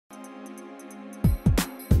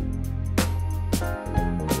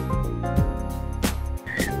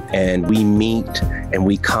and we meet and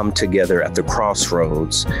we come together at the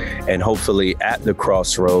crossroads. And hopefully at the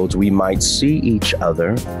crossroads, we might see each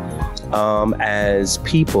other as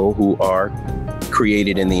people who are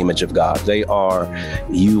created in the image of God. They are,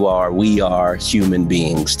 you are, we are human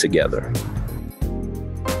beings together.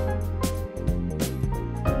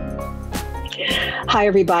 Hi,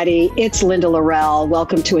 everybody. It's Linda Lorelle.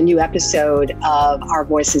 Welcome to a new episode of our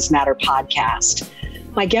Voices Matter podcast.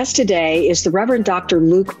 My guest today is the Reverend Dr.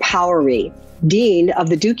 Luke Powery, Dean of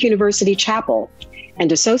the Duke University Chapel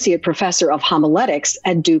and Associate Professor of Homiletics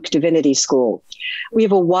at Duke Divinity School. We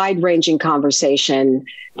have a wide-ranging conversation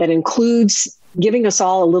that includes giving us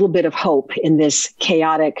all a little bit of hope in this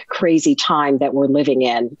chaotic, crazy time that we're living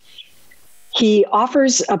in. He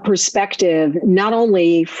offers a perspective not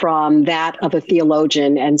only from that of a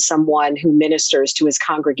theologian and someone who ministers to his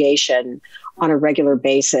congregation on a regular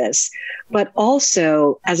basis, but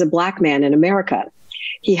also as a Black man in America.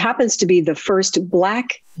 He happens to be the first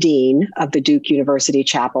Black dean of the Duke University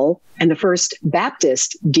Chapel and the first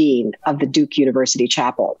Baptist dean of the Duke University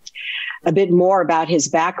Chapel. A bit more about his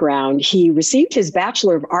background. He received his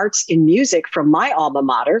Bachelor of Arts in Music from my alma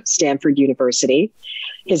mater, Stanford University,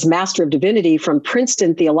 his Master of Divinity from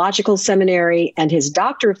Princeton Theological Seminary, and his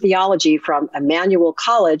Doctor of Theology from Emmanuel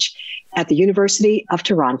College at the University of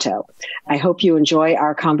Toronto. I hope you enjoy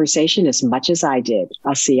our conversation as much as I did.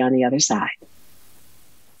 I'll see you on the other side.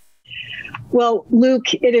 Well,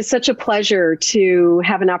 Luke, it is such a pleasure to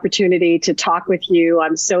have an opportunity to talk with you.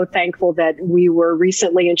 I'm so thankful that we were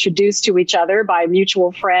recently introduced to each other by a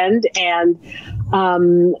mutual friend, and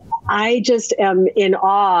I just am in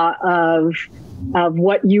awe of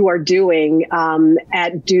what you are doing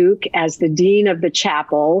at Duke as the Dean of the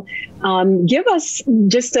Chapel. Give us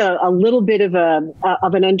just a little bit of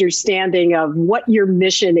an understanding of what your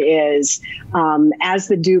mission is as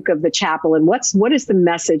the Duke of the Chapel, and what is the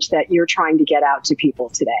message that you're trying to get out to people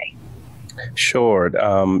today? Sure.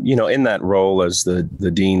 In that role as the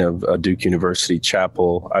Dean of Duke University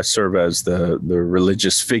Chapel, I serve as the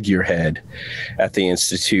religious figurehead at the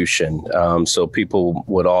institution. So people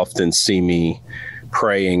would often see me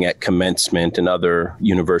praying at commencement and other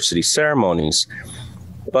university ceremonies.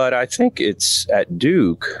 But I think it's at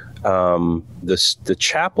Duke, the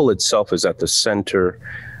chapel itself is at the center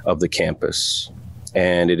of the campus,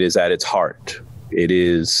 and it is at its heart. It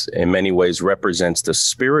is, in many ways, represents the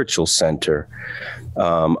spiritual center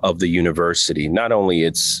of the university, not only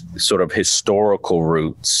its sort of historical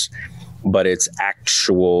roots, but its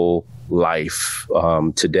actual life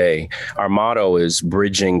today. Our motto is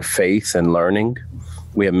bridging faith and learning.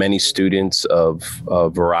 We have many students of a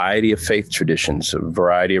variety of faith traditions, a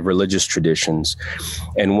variety of religious traditions.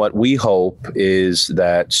 And what we hope is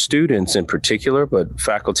that students in particular, but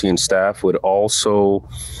faculty and staff, would also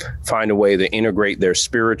find a way to integrate their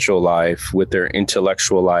spiritual life with their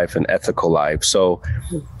intellectual life and ethical life. So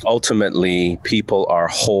ultimately, people are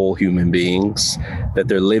whole human beings, that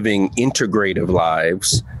they're living integrative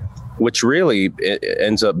lives, which really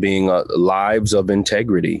ends up being lives of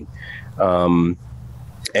integrity.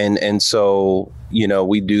 And so,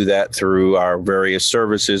 we do that through our various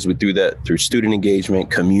services. We do that through student engagement,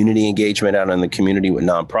 community engagement out in the community with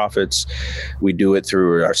nonprofits. We do it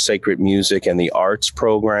through our sacred music and the arts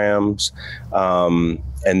programs. And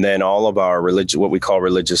then all of our what we call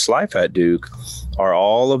religious life at Duke, are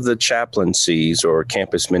all of the chaplaincies or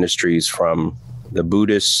campus ministries, from the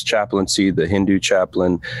Buddhist chaplaincy, the Hindu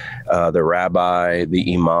chaplain, the rabbi,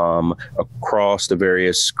 the imam, across the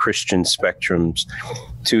various Christian spectrums,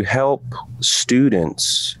 to help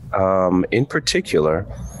students in particular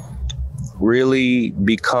really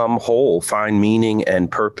become whole, find meaning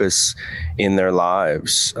and purpose in their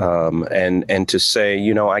lives, and to say,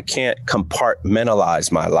 I can't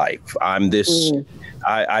compartmentalize my life. I'm this,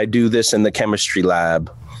 I do this in the chemistry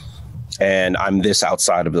lab, and I'm this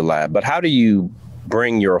outside of the lab. But how do you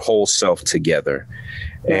bring your whole self together?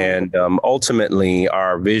 And ultimately,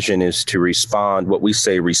 our vision is to respond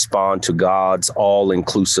to God's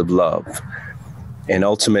all-inclusive love. And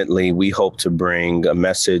ultimately, we hope to bring a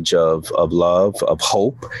message of love, of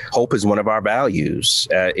hope. Hope is one of our values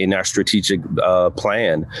in our strategic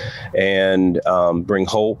plan, and bring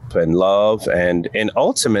hope and love and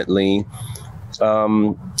ultimately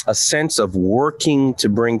a sense of working to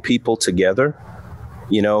bring people together.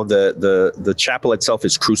 The chapel itself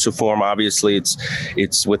is cruciform. Obviously,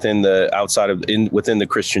 it's within the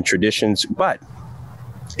Christian traditions, but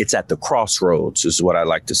it's at the crossroads, is what I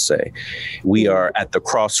like to say. We are at the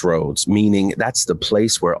crossroads, meaning that's the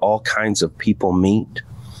place where all kinds of people meet,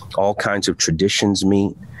 all kinds of traditions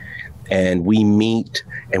meet. and we meet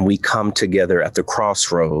and we come together at the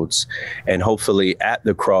crossroads. And hopefully at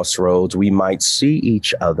the crossroads, we might see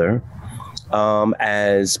each other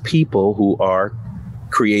as people who are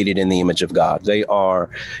created in the image of God. They are,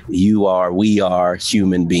 you are, we are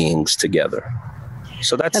human beings together.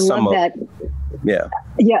 So that's Yeah.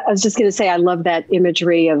 Yeah, I was just going to say, I love that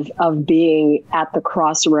imagery of being at the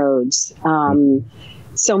crossroads.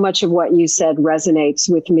 So much of what you said resonates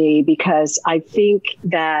with me, because I think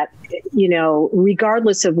that,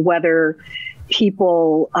 regardless of whether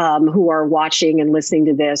people who are watching and listening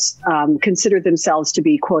to this consider themselves to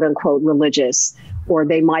be quote unquote religious, or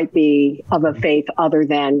they might be of a faith other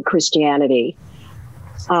than Christianity.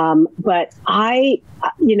 But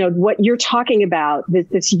what you're talking about,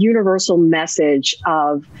 this universal message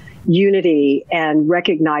of unity and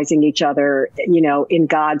recognizing each other, in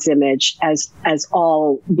God's image as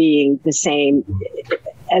all being the same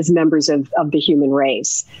as members of the human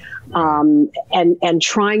race, and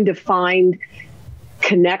trying to find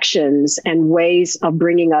connections and ways of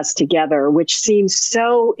bringing us together, which seems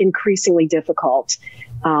so increasingly difficult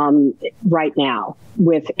right now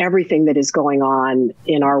with everything that is going on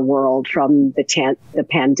in our world, from the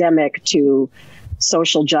pandemic to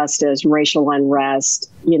social justice, racial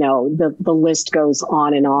unrest, the list goes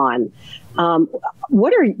on and on.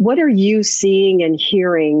 What are you seeing and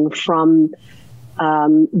hearing from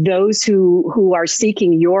those who are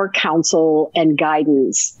seeking your counsel and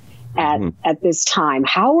guidance at this time?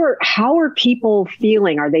 How are people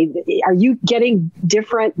feeling? Are you getting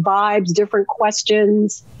different vibes, different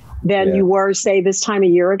questions than you were, say, this time a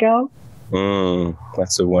year ago?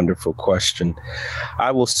 That's a wonderful question.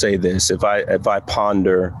 I will say this: if I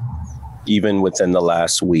ponder, even within the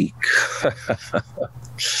last week,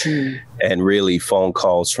 and really phone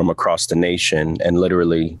calls from across the nation and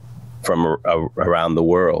literally from around the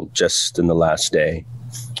world, just in the last day,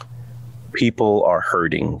 people are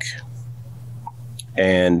hurting.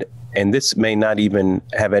 And this may not even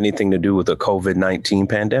have anything to do with the COVID-19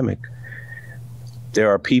 pandemic. There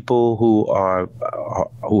are people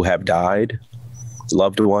who have died,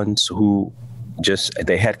 loved ones who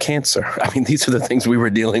they had cancer. I mean, these are the things we were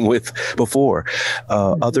dealing with before.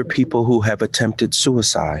 Other people who have attempted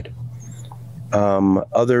suicide.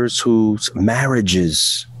 Others whose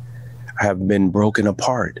marriages have been broken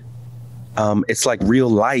apart. It's like real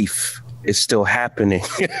life is still happening.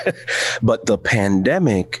 But the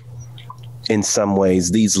pandemic, in some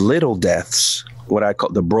ways, these little deaths, what I call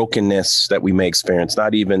the brokenness that we may experience,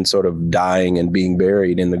 not even sort of dying and being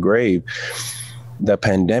buried in the grave, the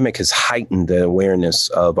pandemic has heightened the awareness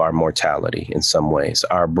of our mortality in some ways,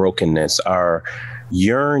 our brokenness, our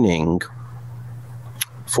yearning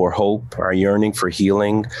for hope, our yearning for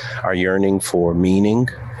healing, our yearning for meaning.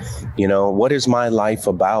 What is my life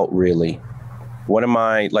about, really? What am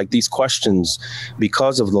I, like, these questions,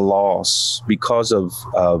 because of the loss, because of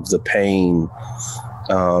the pain,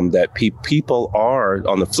 that people are,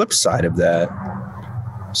 on the flip side of that,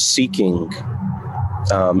 seeking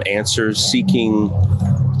answers, seeking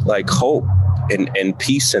like hope and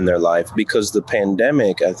peace in their life, because the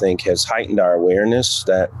pandemic, I think, has heightened our awareness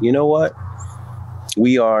that,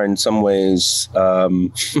 we are in some ways,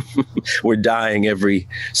 we're dying every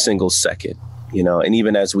single second, and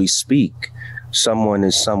even as we speak, someone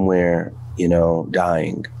is somewhere,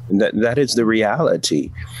 dying. And that is the reality.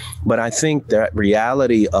 But I think that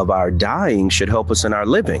reality of our dying should help us in our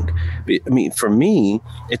living. I mean, for me,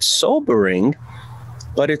 it's sobering,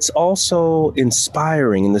 but it's also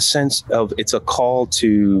inspiring in the sense of it's a call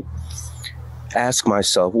to ask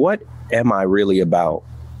myself, what am I really about?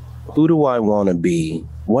 Who do I want to be?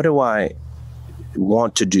 What do I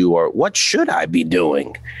want to do? Or what should I be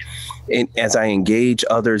doing? And as I engage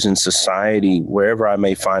others in society, wherever I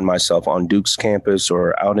may find myself, on Duke's campus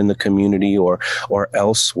or out in the community or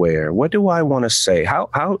elsewhere, what do I want to say?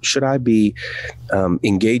 How should I be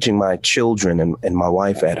engaging my children and my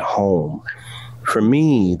wife at home? For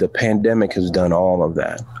me, the pandemic has done all of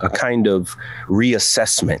that, a kind of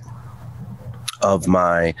reassessment of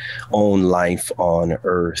my own life on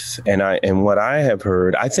earth. And what I have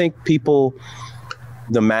heard, I think people,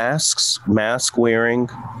 the mask wearing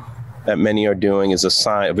that many are doing is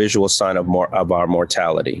a visual sign of our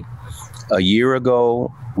mortality. A year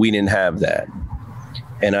ago, we didn't have that.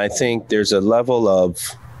 And I think there's a level of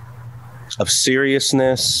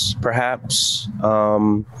seriousness, perhaps,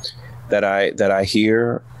 that I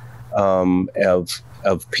hear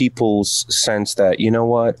of people's sense that,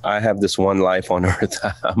 what, I have this one life on earth,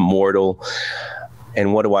 I'm mortal,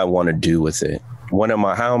 and what do I want to do with it?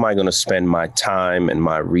 How am I going to spend my time and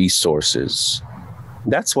my resources?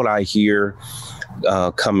 That's what I hear.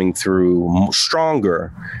 coming through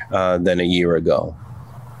stronger than a year ago.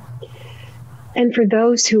 And for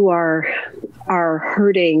those who are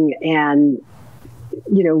hurting and,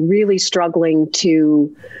 really struggling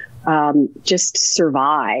to just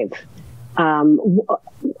survive,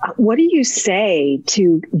 what do you say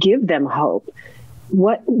to give them hope?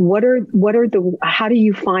 How do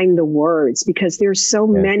you find the words? Because there's so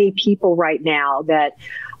many people right now that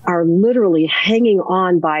are literally hanging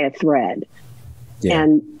on by a thread,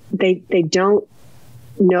 and they don't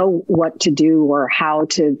know what to do or how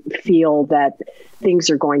to feel that things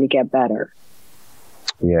are going to get better.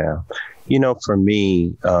 Yeah. For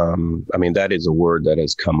me, that is a word that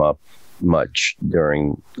has come up much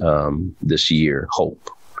during this year, hope,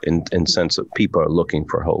 in sense of people are looking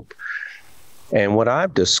for hope. And what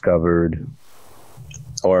I've discovered,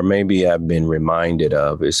 or maybe I've been reminded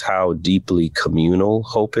of, is how deeply communal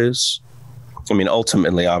hope is.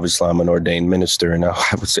 Ultimately, obviously, I'm an ordained minister, and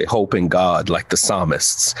I would say hope in God, like the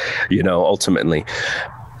psalmists, ultimately.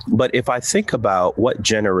 But if I think about what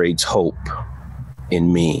generates hope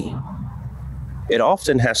in me, it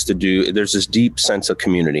often has to do, there's this deep sense of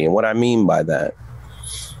community. And what I mean by that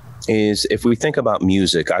is, if we think about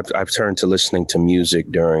music, I've turned to listening to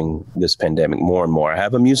music during this pandemic more and more. I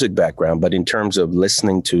have a music background, but in terms of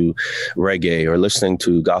listening to reggae or listening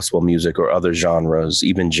to gospel music or other genres,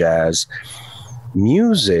 even jazz,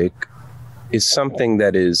 music is something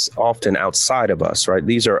that is often outside of us, right?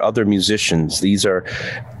 These are other musicians. They're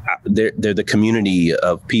the community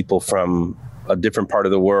of people from a different part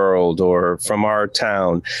of the world or from our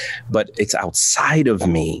town, but it's outside of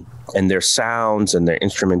me, and their sounds and their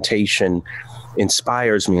instrumentation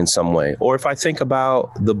inspires me in some way. Or if I think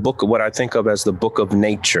about what I think of as the book of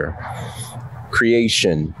nature,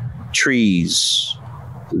 creation, trees,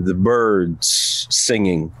 the birds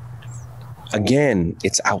singing, again,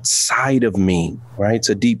 it's outside of me, right? It's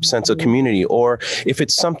a deep sense of community. Or if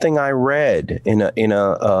it's something I read in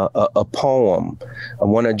a poem,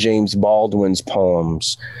 one of James Baldwin's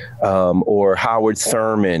poems, or Howard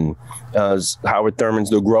Thurman's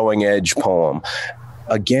The Growing Edge poem.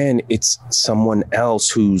 Again, it's someone else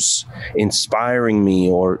who's inspiring me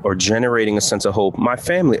or generating a sense of hope. My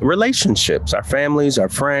family, relationships, our families, our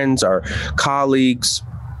friends, our colleagues,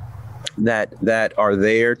 that are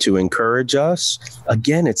there to encourage us.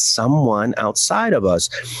 Again, it's someone outside of us.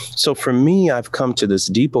 So for me, I've come to this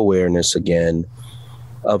deep awareness again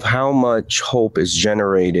of how much hope is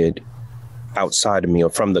generated outside of me or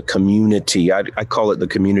from the community. I call it the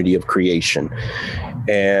community of creation.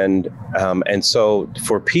 And so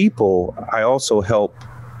for people, I also help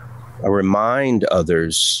remind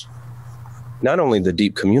others, not only the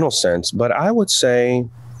deep communal sense, but I would say,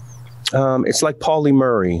 it's like Pauli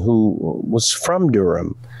Murray, who was from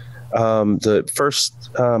Durham. The first,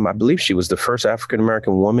 I believe she was the first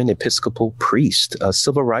African-American woman Episcopal priest, a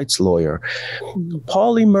civil rights lawyer.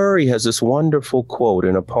 Pauli Murray has this wonderful quote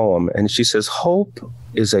in a poem, and she says, "Hope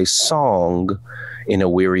is a song in a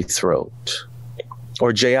weary throat."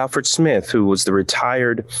 Or J. Alfred Smith, who was the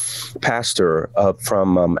retired pastor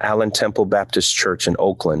from Allen Temple Baptist Church in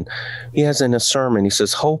Oakland. He has in a sermon, he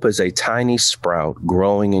says, "Hope is a tiny sprout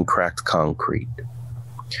growing in cracked concrete."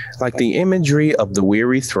 Like the imagery of the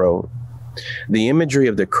weary throat, the imagery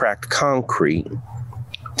of the cracked concrete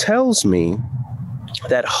tells me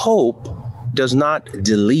that hope does not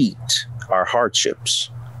delete our hardships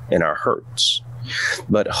and our hurts,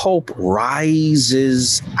 but hope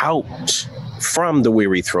rises out from the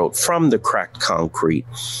weary throat, from the cracked concrete,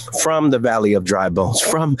 from the valley of dry bones,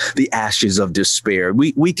 from the ashes of despair.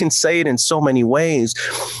 We can say it in so many ways,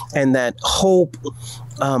 and that hope,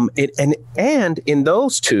 and in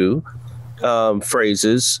those two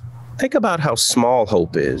phrases, think about how small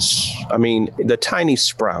hope is. The tiny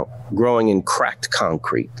sprout growing in cracked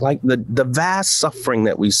concrete, like the vast suffering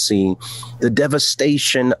that we see, the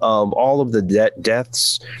devastation of all of the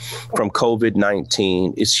deaths from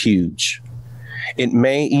COVID-19 is huge. It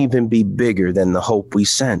may even be bigger than the hope we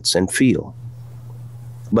sense and feel.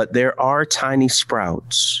 But there are tiny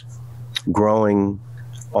sprouts growing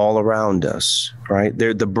all around us, right?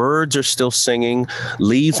 The birds are still singing.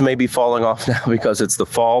 Leaves may be falling off now because it's the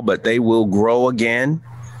fall, but they will grow again.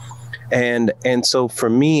 And so for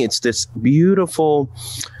me, it's this beautiful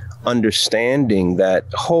understanding that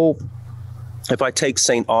hope, if I take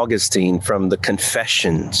St. Augustine from the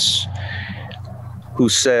Confessions, who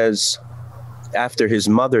says, after his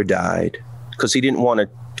mother died, because he didn't want to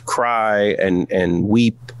cry and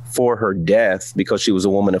weep for her death because she was a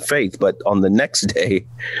woman of faith. But on the next day,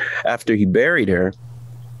 after he buried her,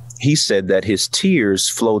 he said that his tears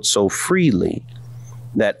flowed so freely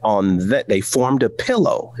that on that they formed a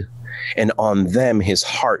pillow. and on them his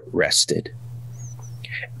heart rested.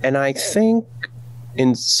 And I think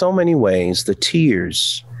in so many ways, the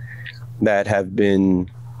tears that have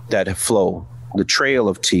flow, the trail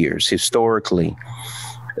of tears historically,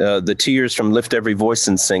 the tears from Lift Every Voice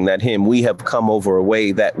and Sing, that hymn, we have come over a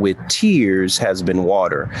way that with tears has been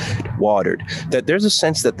watered, that there's a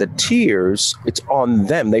sense that the tears, it's on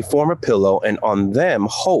them, they form a pillow, and on them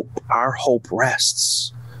our hope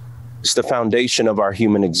rests. It's the foundation of our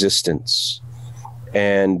human existence.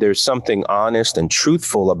 And there's something honest and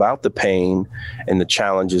truthful about the pain and the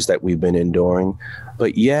challenges that we've been enduring.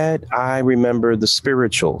 But yet I remember the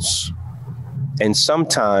spirituals. And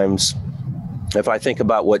sometimes, if I think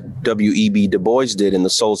about what W.E.B. Du Bois did in The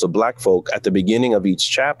Souls of Black Folk, at the beginning of each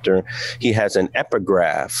chapter, he has an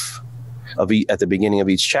epigraph at the beginning of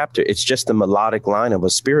each chapter. It's just the melodic line of a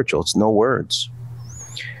spiritual. It's no words.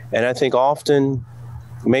 And I think often,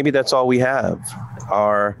 maybe that's all we have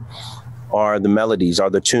are the melodies, are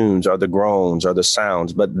the tunes, are the groans, are the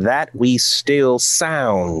sounds, but that we still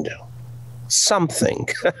sound something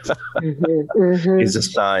is a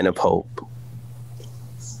sign of hope.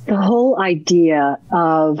 The whole idea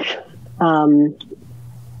of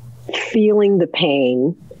feeling the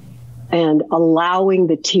pain and allowing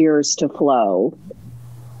the tears to flow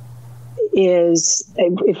is,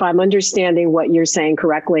 if I'm understanding what you're saying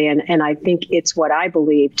correctly, and I think it's what I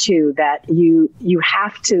believe too, that you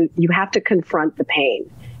have to confront the pain.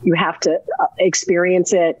 You have to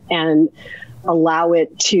experience it and allow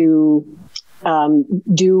it to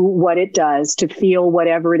do what it does, to feel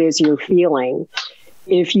whatever it is you're feeling.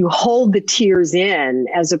 If you hold the tears in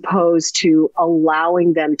as opposed to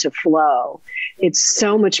allowing them to flow, it's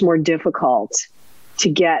so much more difficult to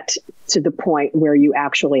get to the point where you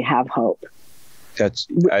actually have hope.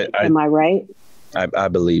 Am I right? I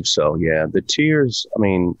believe so. Yeah. The tears, I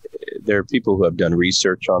mean, there are people who have done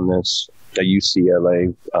research on this, a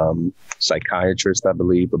UCLA psychiatrist, I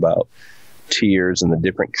believe, about tears and the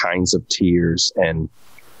different kinds of tears and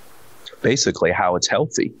basically how it's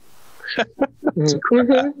healthy.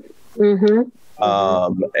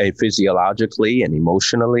 Physiologically and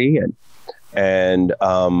emotionally. And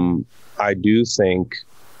I do think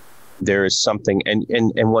there is something,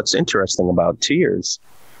 and what's interesting about tears,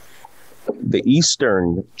 the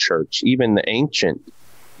Eastern church, even the ancient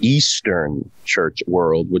Eastern church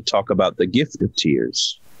world would talk about the gift of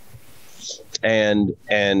tears. And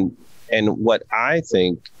what I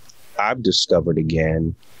think I've discovered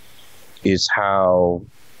again is how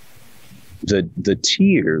the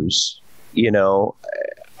tears,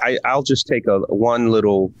 I'll just take one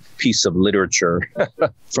little piece of literature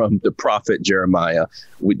from the prophet Jeremiah.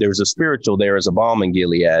 There's a spiritual there as a balm in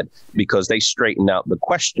Gilead, because they straighten out the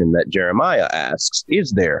question that Jeremiah asks,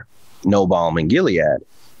 is there no balm in Gilead?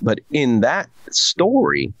 But in that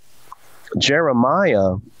story,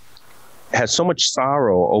 Jeremiah has so much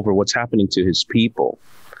sorrow over what's happening to his people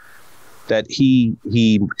that he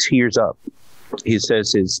tears up. He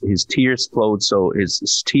says his tears flowed, so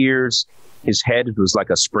his head was like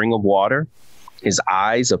a spring of water, his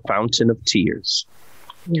eyes a fountain of tears.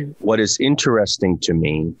 Mm. What is interesting to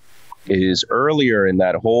me is earlier in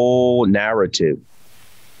that whole narrative,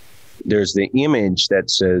 there's the image that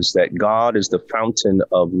says that God is the fountain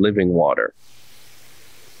of living water.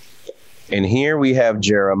 And here we have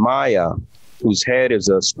Jeremiah, whose head is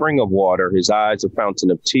a spring of water, his eyes a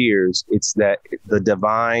fountain of tears. It's that the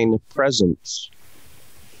divine presence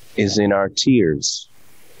is in our tears.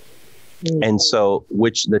 Mm. And so,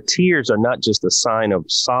 which the tears are not just a sign of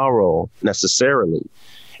sorrow necessarily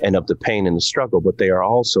and of the pain and the struggle, but they are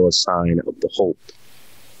also a sign of the hope.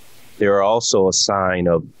 They are also a sign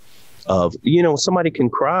of somebody can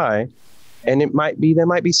cry and they might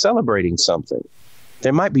be celebrating something.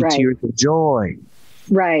 There might be tears of joy.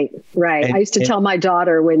 Right. I used to tell my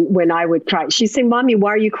daughter when I would cry, she'd say, "Mommy, why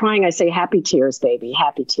are you crying?" I say, "Happy tears, baby,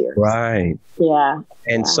 happy tears." Right. Yeah.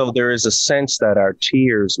 And so there is a sense that our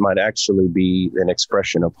tears might actually be an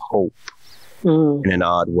expression of hope in an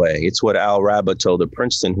odd way. It's what Al Rabba told a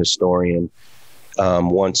Princeton historian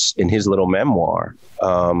once in his little memoir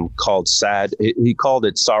called Sad. He called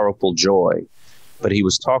it Sorrowful Joy, but he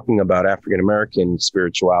was talking about African-American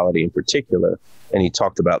spirituality in particular. And he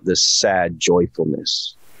talked about this sad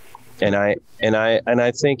joyfulness. And I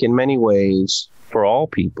think in many ways, for all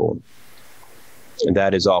people,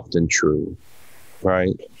 that is often true,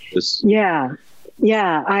 right? Yeah.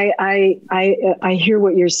 I hear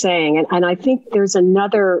what you're saying. And I think there's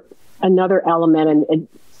another element, and it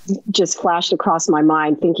just flashed across my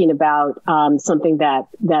mind thinking about something that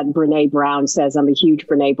Brene Brown says. I'm a huge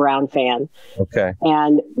Brene Brown fan. Okay.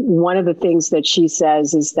 And one of the things that she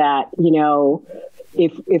says is that,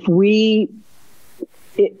 if we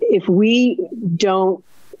don't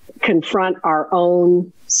confront our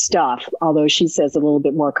own stuff, although she says it a little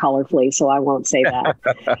bit more colorfully, so I won't say that.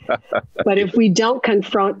 But if we don't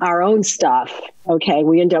confront our own stuff, okay,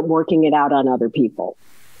 we end up working it out on other people.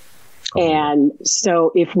 And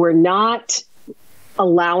so if we're not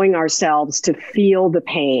allowing ourselves to feel the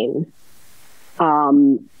pain,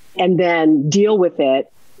 and then deal with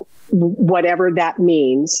it, whatever that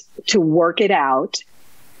means, to work it out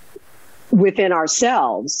within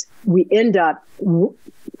ourselves, we end up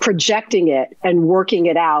projecting it and working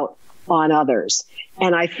it out on others.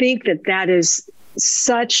 And I think that is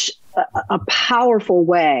such a powerful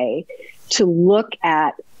way to look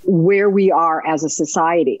at where we are as a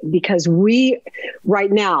society, because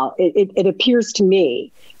right now, it appears to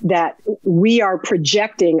me that we are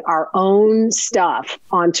projecting our own stuff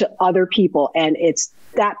onto other people, and it's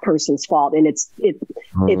that person's fault, and it's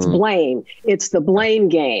blame. It's the blame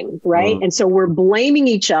game, right? And so we're blaming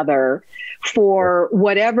each other for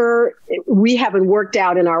whatever we haven't worked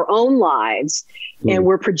out in our own lives. And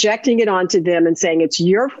we're projecting it onto them and saying, it's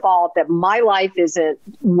your fault that my life isn't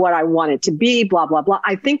what I want it to be, blah, blah, blah.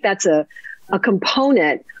 I think that's a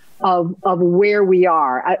component of where we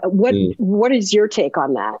are. What is your take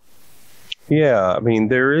on that? Yeah, I mean,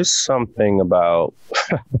 there is something about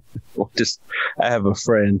I have a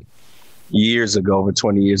friend years ago, over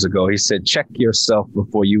 20 years ago, he said, check yourself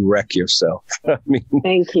before you wreck yourself. I mean,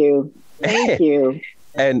 Thank you.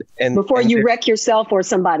 And before you wreck yourself or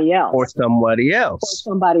somebody else.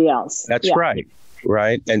 That's right.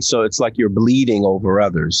 Right. And so it's like you're bleeding over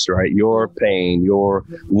others, right? Your pain, your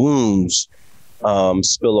wounds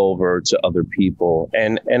spill over to other people.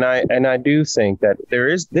 And I do think that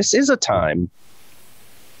this is a time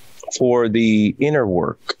for the inner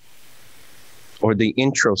work or the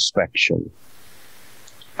introspection.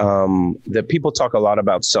 That people talk a lot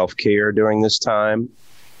about self-care during this time.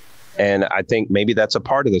 And I think maybe that's a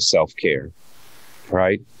part of the self-care,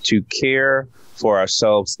 right? To care for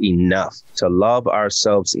ourselves enough, to love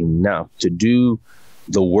ourselves enough, to do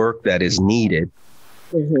the work that is needed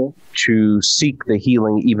to seek the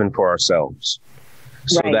healing even for ourselves.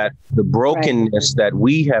 So that the brokenness that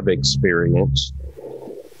we have experienced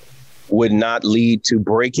would not lead to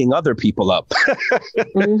breaking other people up.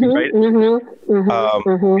 Right?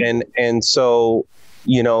 And so,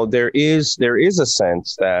 you know, there is a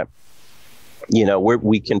sense that, you know,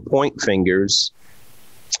 we can point fingers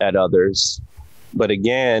at others, but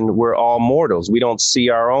again, we're all mortals. We don't see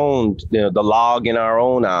our own, you know, the log in our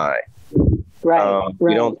own eye.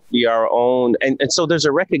 We don't see our own. And so there's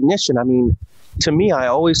a recognition. I mean, to me, I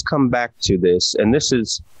always come back to this, and this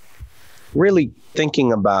is really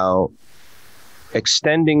thinking about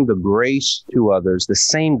extending the grace to others, the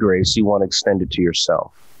same grace you want extended to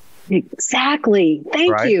yourself. Exactly.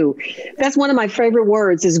 Thank you. That's one of my favorite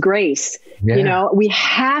words is grace. Yeah. You know, we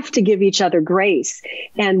have to give each other grace.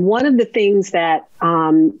 And one of the things that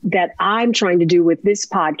I'm trying to do with this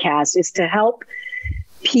podcast is to help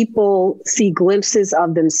people see glimpses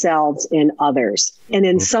of themselves in others and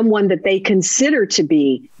in someone that they consider to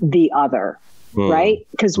be the other. Right?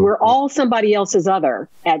 Because we're all somebody else's other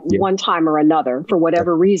at one time or another for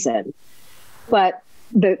whatever reason. But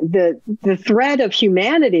the thread of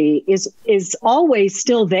humanity is always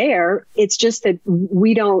still there. It's just that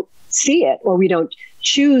we don't see it, or we don't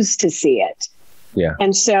choose to see it. Yeah.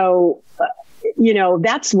 And so, you know,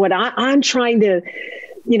 that's what I'm trying to,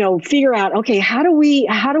 you know, figure out. Okay, how do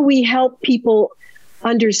we help people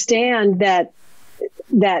understand that,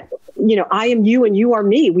 you know, I am you and you are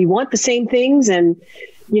me. We want the same things, and,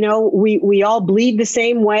 you know, we all bleed the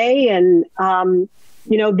same way. And,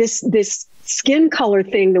 you know, this skin color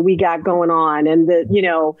thing that we got going on, and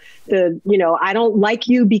I don't like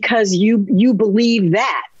you because you believe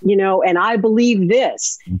that, you know, and I believe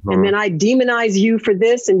this, and then I demonize you for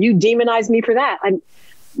this, and you demonize me for that.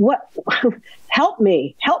 Help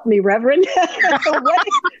me, Reverend.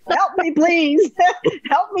 Help me, please.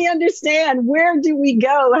 Help me understand. Where do we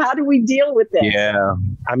go? How do we deal with this? Yeah.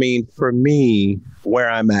 I mean, for me, where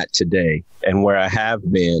I'm at today and where I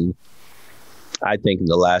have been, I think in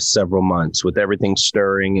the last several months with everything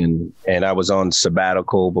stirring, and I was on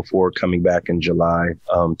sabbatical before coming back in July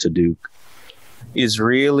to Duke, is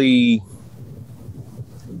really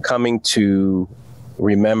coming to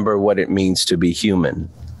remember what it means to be human.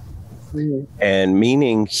 And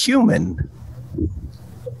meaning human,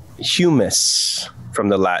 humus from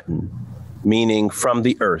the Latin, meaning from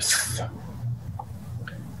the earth,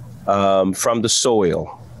 from the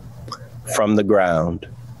soil, from the ground.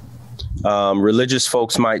 Religious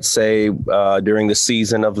folks might say during the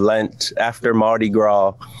season of Lent, after Mardi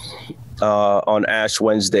Gras, on Ash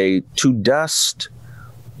Wednesday, to dust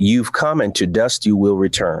you've come and to dust you will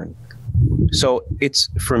return. So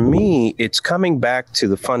for me, it's coming back to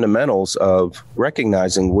the fundamentals of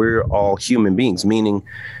recognizing we're all human beings, meaning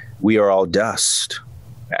we are all dust,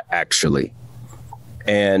 actually.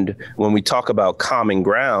 And when we talk about common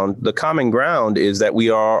ground, the common ground is that we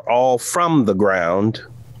are all from the ground.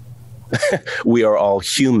 We are all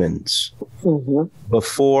humans. Mm-hmm.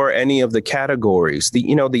 Before any of the categories,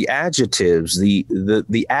 the adjectives,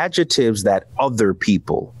 the adjectives that other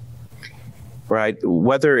people, right?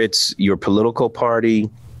 Whether it's your political party,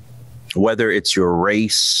 whether it's your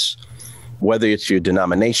race, whether it's your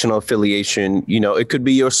denominational affiliation, it could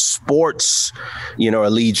be your sports,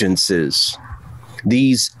 allegiances.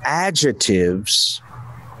 These adjectives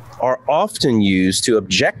are often used to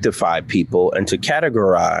objectify people and to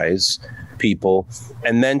categorize people,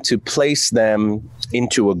 and then to place them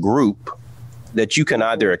into a group that you can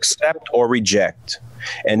either accept or reject.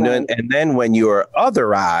 And then when you're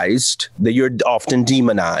otherized, that you're often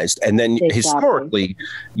demonized. And then historically,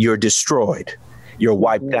 you're destroyed. You're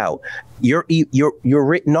wiped out. You're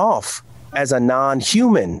written off as a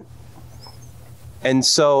non-human. And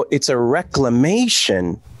so it's a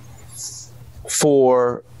reclamation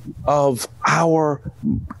of our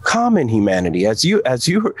common humanity, as you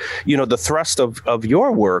the thrust of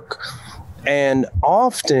your work. And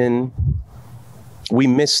often we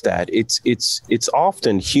miss that. It's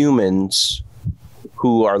often humans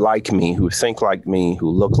who are like me, who think like me, who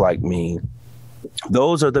look like me.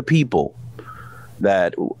 Those are the people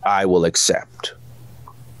that I will accept,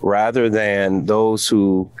 rather than those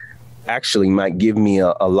who actually might give me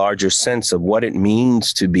a larger sense of what it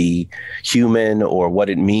means to be human, or what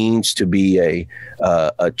it means to be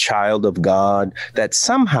a child of God, that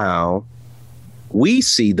somehow we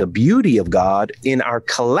see the beauty of God in our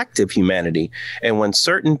collective humanity. And when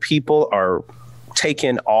certain people are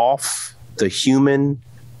taken off the human,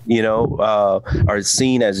 are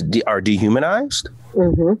seen as are dehumanized,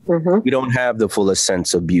 we don't have the fullest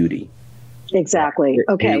sense of beauty. Exactly.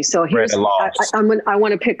 Okay. So here's, I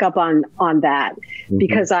want to pick up on that,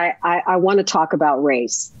 because I want to talk about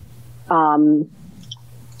race.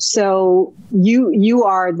 So you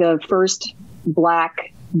are the first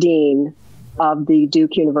Black dean of the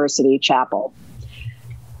Duke University Chapel,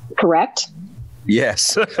 correct?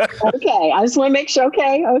 Yes. Okay. I just want to make sure.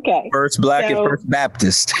 Okay. First Black and First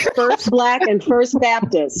Baptist. First Black and First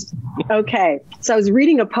Baptist. Okay. So I was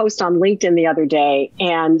reading a post on LinkedIn the other day,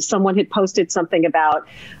 and someone had posted something about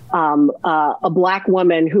a Black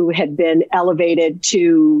woman who had been elevated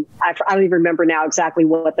to, I don't even remember now exactly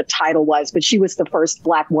what the title was, but she was the first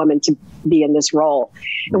Black woman to be in this role.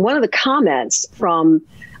 And one of the comments from,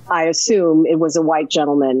 I assume it was a white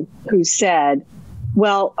gentleman, who said,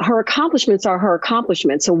 well, her accomplishments are her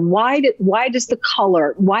accomplishments. So why does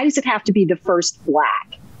it have to be the first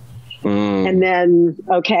Black? And then,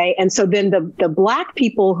 okay. And so then the Black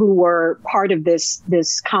people who were part of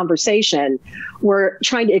this conversation were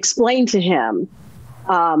trying to explain to him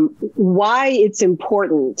why it's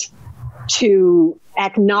important to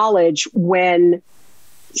acknowledge when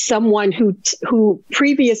someone who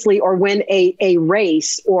previously, or when a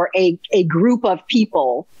race or a group of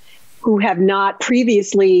people who have not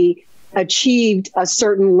previously achieved a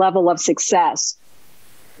certain level of success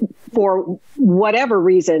for whatever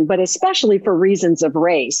reason, but especially for reasons of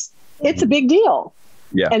race, it's a big deal.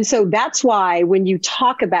 Yeah. And so that's why when you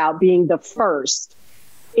talk about being the first,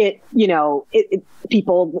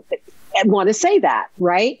 people want to say that,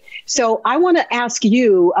 right? So I want to ask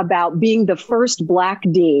you about being the first Black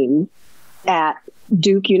dean at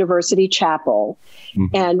Duke University Chapel,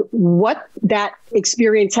 and what that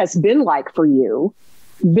experience has been like for you.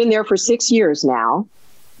 You've been there for 6 years now,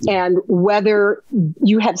 and whether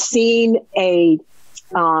you have seen a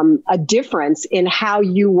difference in how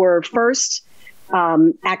you were first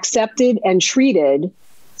accepted and treated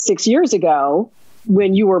 6 years ago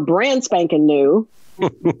when you were brand spanking new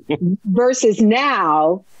versus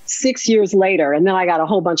now 6 years later. And then I got a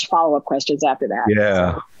whole bunch of follow-up questions after that.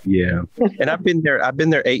 Yeah. So. Yeah. And I've been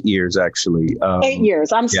there 8 years, actually. 8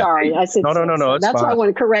 years. I'm sorry. I said no. That's fine. Why I want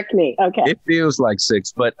to correct me. Okay. It feels like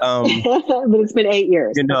 6, but but it's been 8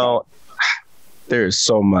 years. There's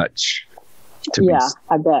so much to be.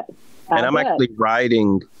 I bet. And I'm actually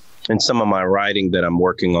writing, and some of my writing that I'm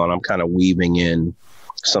working on, I'm kind of weaving in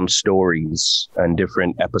some stories and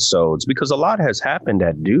different episodes, because a lot has happened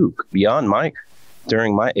at Duke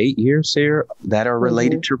during my 8 years here that are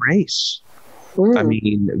related to race. I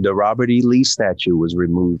mean, the Robert E. Lee statue was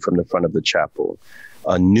removed from the front of the chapel.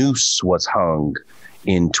 A noose was hung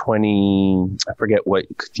in a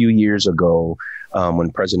few years ago,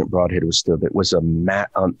 when President Broadhead was still there. It was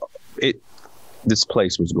this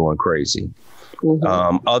place was going crazy.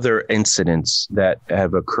 Mm-hmm. Other incidents that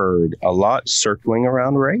have occurred, a lot circling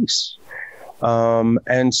around race.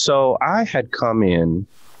 And so I had come in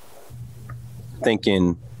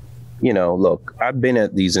thinking, look, I've been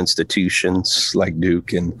at these institutions like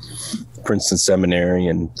Duke and Princeton Seminary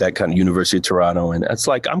and that kind of University of Toronto. And it's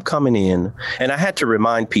like, I'm coming in, and I had to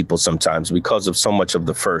remind people sometimes because of so much of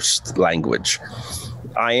the first language.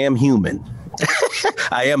 I am human.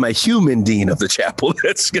 I am a human dean of the chapel.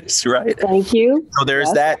 That's right. Thank you. So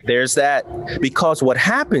there's that, because what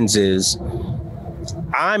happens is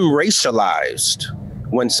I'm racialized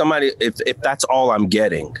when somebody, if that's all I'm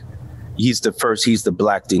getting, he's the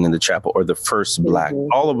black dean in the chapel, or the first black,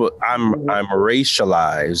 all of it, I'm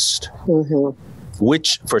racialized,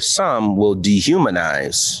 which for some will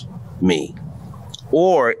dehumanize me.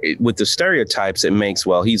 Or with the stereotypes, it makes,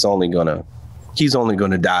 well, he's only going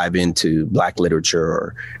to dive into black literature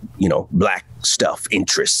or, black stuff,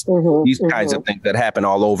 interests, these kinds of things that happen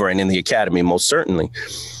all over and in the academy, most certainly.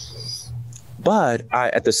 But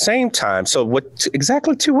at the same time, so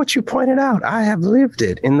exactly to what you pointed out, I have lived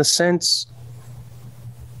it in the sense,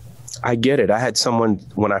 I get it. I had someone,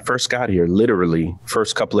 when I first got here, literally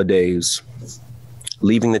first couple of days,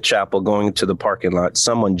 leaving the chapel, going to the parking lot,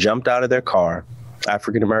 someone jumped out of their car,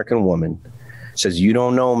 African-American woman, says, "You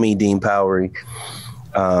don't know me, Dean Powery,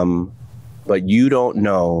 but you don't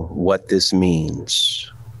know what this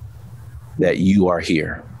means, that you are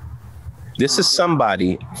here." This is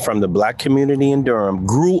somebody from the black community in Durham,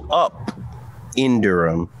 grew up in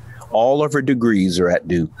Durham. All of her degrees are at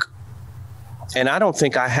Duke. And I don't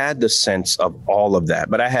think I had the sense of all of that,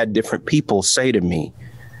 but I had different people say to me,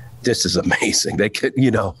 this is amazing. They could,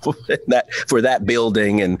 that for that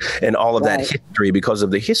building and all of that history, because of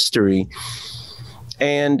the history.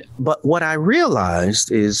 But what I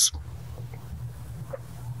realized is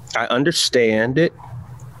I understand it,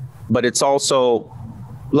 but it's also,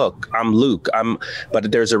 look, I'm Luke, but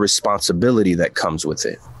there's a responsibility that comes with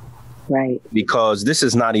it. Right. Because this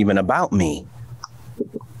is not even about me.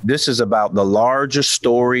 This is about the larger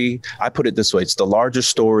story. I put it this way. It's the larger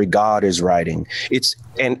story God is writing.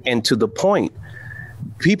 And to the point,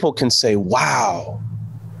 people can say, wow,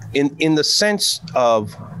 in the sense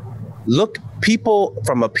of, look, people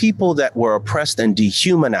that were oppressed and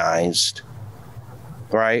dehumanized,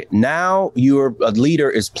 right? Now a leader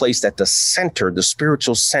is placed at the center, the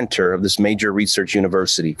spiritual center of this major research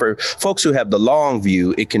university. For folks who have the long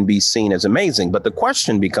view, it can be seen as amazing. But the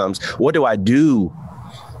question becomes, what do I do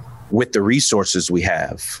with the resources we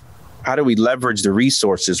have? How do we leverage the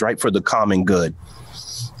resources, right, for the common good?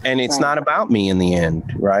 And it's not about me in the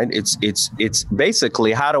end, right? It's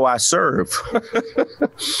basically, how do I serve?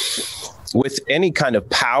 With any kind of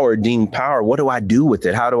power, deemed power, what do I do with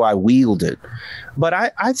it? How do I wield it? But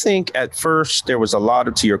I think at first there was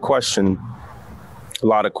to your question, a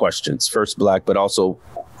lot of questions. First Black, but also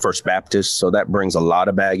First Baptist. So that brings a lot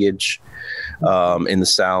of baggage in the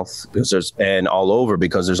South, and all over,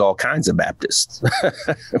 because there's all kinds of Baptists.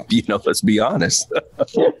 Let's be honest.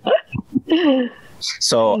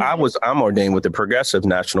 So I'm ordained with the Progressive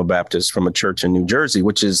National Baptist from a church in New Jersey,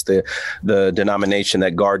 which is the denomination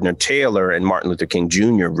that Gardner Taylor and Martin Luther King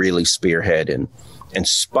Jr. really spearheaded and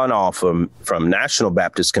spun off from National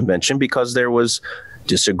Baptist Convention, because there was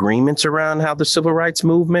disagreements around how the civil rights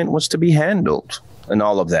movement was to be handled and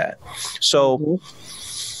all of that. So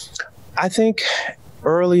I think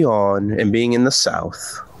early on, and being in the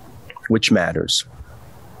South, which matters,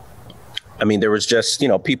 I mean, there was just,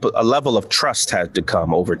 a level of trust had to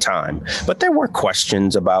come over time. But there were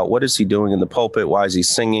questions about, what is he doing in the pulpit? Why is he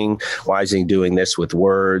singing? Why is he doing this with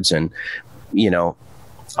words? And,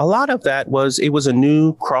 a lot of that was a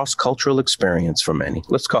new cross-cultural experience for many.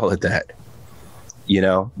 Let's call it that,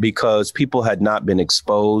 because people had not been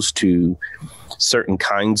exposed to certain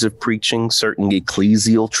kinds of preaching, certain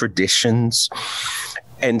ecclesial traditions.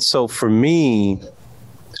 And so for me,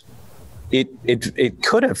 it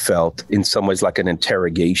could have felt in some ways like an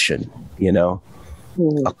interrogation,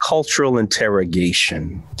 a cultural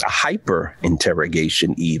interrogation, a hyper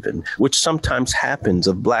interrogation even, which sometimes happens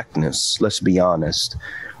of Blackness, let's be honest,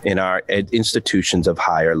 in our institutions of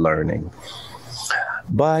higher learning.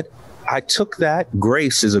 But I took that,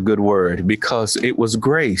 grace is a good word, because it was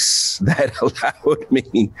grace that allowed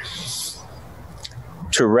me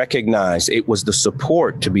to recognize, it was the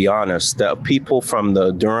support, to be honest, that people from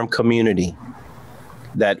the Durham community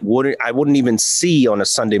that I wouldn't even see on a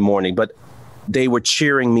Sunday morning, but they were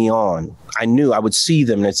cheering me on. I knew I would see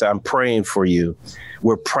them and they'd say, "I'm praying for you.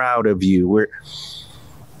 We're proud of you."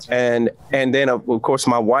 And then, of course,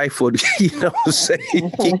 my wife would, say,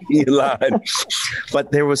 keep me in line.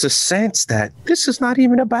 But there was a sense that this is not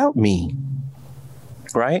even about me.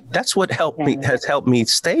 Right. That's what has helped me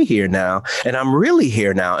stay here now. And I'm really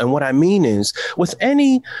here now. And what I mean is, with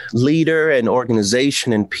any leader and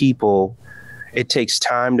organization and people, it takes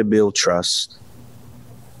time to build trust.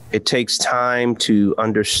 It takes time to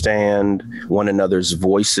understand one another's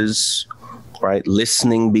voices. Right.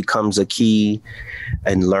 Listening becomes a key,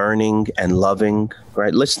 and learning and loving.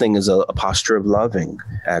 Right. Listening is a posture of loving,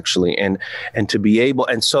 actually. And to be able.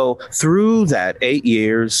 And so through that 8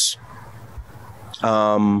 years,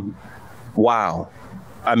 wow.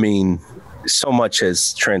 I mean, so much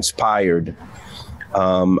has transpired.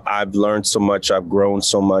 I've learned so much. I've grown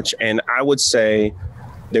so much. And I would say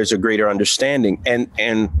there's a greater understanding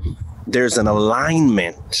and there's an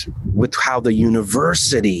alignment with how the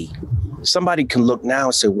university, somebody can look now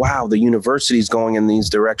and say, wow, the university is going in these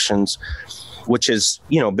directions, which has,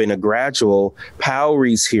 been a gradual.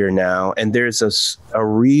 Powery's here now. And there's a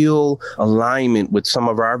real alignment with some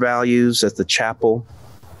of our values at the chapel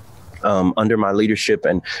under my leadership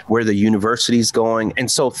and where the university's going. And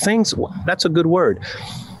so that's a good word.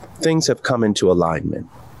 Things have come into alignment.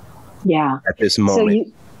 Yeah. At this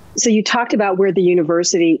moment. So you talked about where the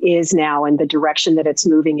university is now and the direction that it's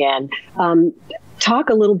moving in. Talk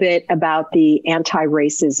a little bit about the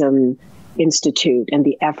Anti-Racism Institute and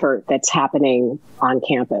the effort that's happening on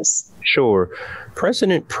campus. Sure.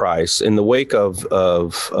 President Price, in the wake of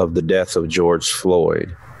the death of George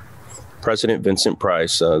Floyd, President Vincent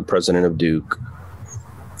Price, president of Duke,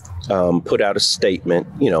 put out a statement.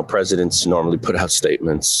 Presidents normally put out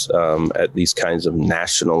statements at these kinds of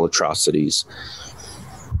national atrocities.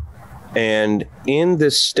 And in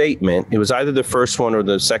this statement, it was either the first one or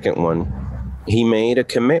the second one, he made a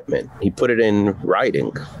commitment. He put it in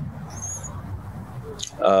writing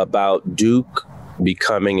about Duke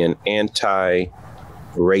becoming an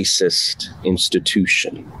anti-racist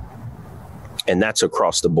institution. And that's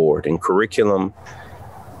across the board in curriculum,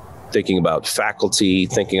 thinking about faculty,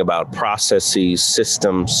 thinking about processes,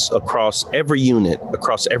 systems across every unit,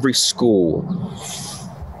 across every school.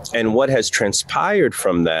 And what has transpired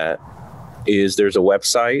from that is there's a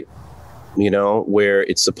website, where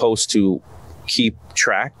it's supposed to keep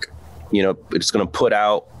track. It's going to put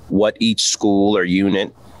out what each school or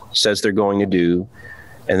unit says they're going to do,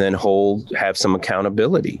 and then have some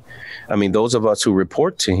accountability. I mean, those of us who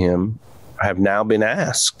report to him have now been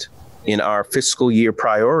asked in our fiscal year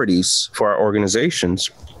priorities for our organizations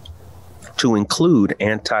to include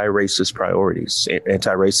anti-racist priorities,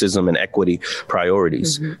 anti-racism and equity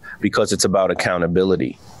priorities, because it's about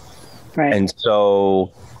accountability. Right. And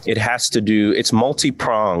so it has to do, it's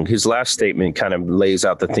multi-pronged. His last statement kind of lays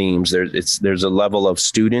out the themes. There's a level of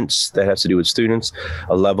students that has to do with students,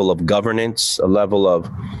 a level of governance, a level of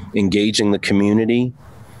engaging the community.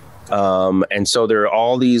 And so there are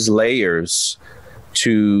all these layers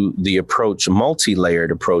to the approach,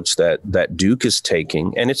 multi-layered approach that Duke is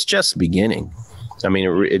taking. And it's just beginning. I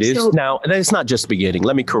mean, it is now, and it's not just beginning.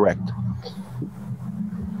 Let me correct.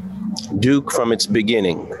 Duke from its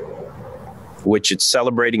beginning, which it's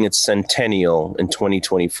celebrating its centennial in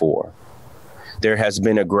 2024, there has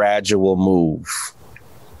been a gradual move.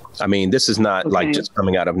 I mean, this is not like just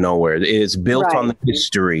coming out of nowhere. It is built on the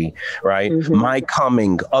history, right? My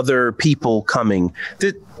coming, other people coming.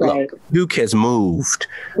 Look, Duke has moved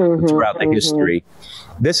throughout the history.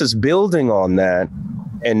 This is building on that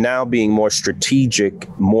and now being more strategic,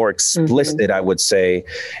 more explicit, I would say,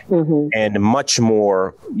 and much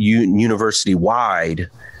more university-wide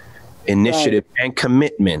initiative and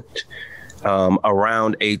commitment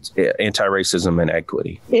around anti-racism and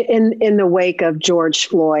equity. In the wake of George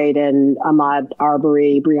Floyd and Ahmaud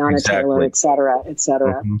Arbery, Breonna Taylor, et cetera, et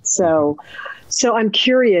cetera. So I'm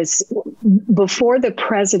curious, before the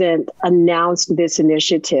president announced this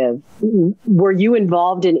initiative, were you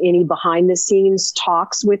involved in any behind the scenes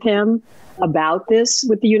talks with him about this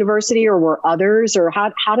with the university, or were others, or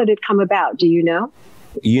how did it come about? Do you know?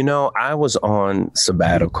 I was on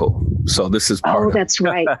sabbatical. So this is part of that's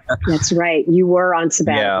right. That's right. You were on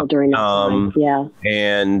sabbatical during that time. Yeah.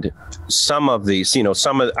 And some of these,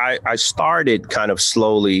 I started kind of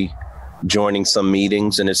slowly joining some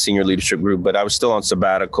meetings in his senior leadership group, but I was still on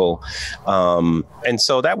sabbatical. And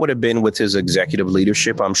so that would have been with his executive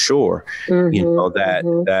leadership, I'm sure,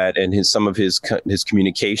 that and some of his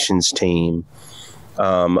communications team.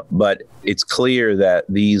 But it's clear that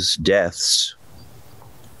these deaths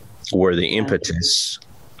were the impetus.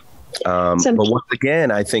 But once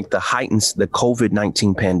again, I think the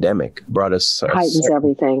COVID-19 pandemic brought us... heightens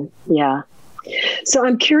everything. Yeah. So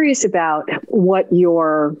I'm curious about what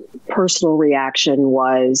your personal reaction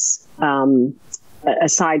was,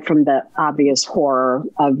 aside from the obvious horror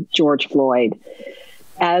of George Floyd,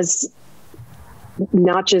 as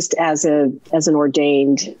not just as an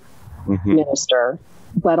ordained minister,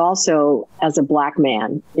 but also as a Black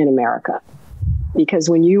man in America. Because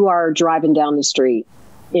when you are driving down the street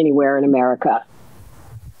anywhere in America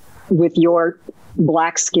with your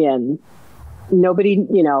Black skin, nobody,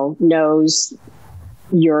 knows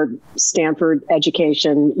your Stanford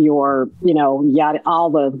education, your, all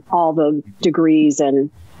the degrees and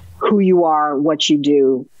who you are, what you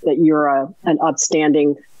do, that you're an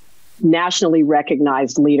upstanding, nationally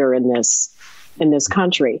recognized leader in this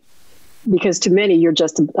country. Because to many, you're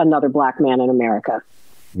just another Black man in America.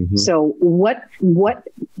 Mm-hmm. So what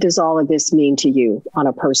does all of this mean to you on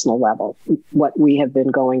a personal level, what we have been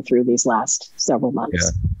going through these last several months?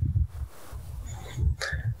 Yeah.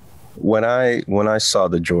 When I saw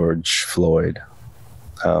the George Floyd,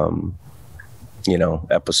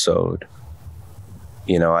 episode,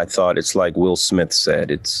 I thought it's like Will Smith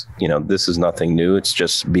said, it's, this is nothing new. It's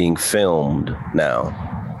just being filmed now.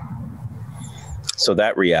 So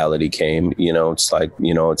that reality came, it's like,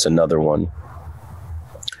 it's another one.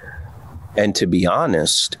 And to be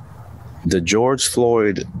honest, the George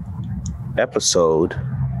Floyd episode,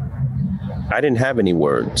 I didn't have any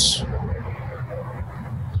words.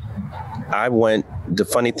 The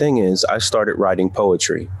funny thing is, I started writing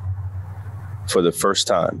poetry for the first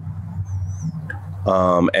time.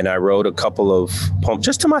 And I wrote a couple of poems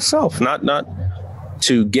just to myself, not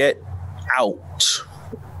to get out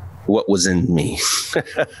what was in me.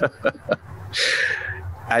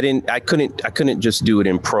 I couldn't just do it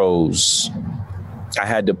in prose. I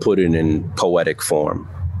had to put it in poetic form,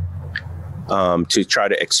 to try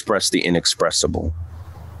to express the inexpressible.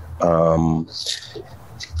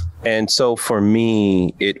 And so for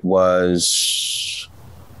me, it was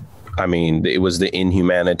the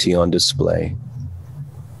inhumanity on display.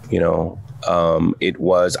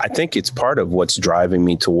 I think it's part of what's driving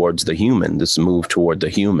me towards the human, this move toward the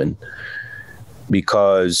human,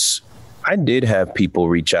 because I did have people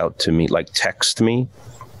reach out to me, like text me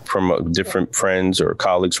from different friends or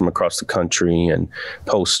colleagues from across the country and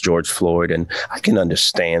post George Floyd. And I can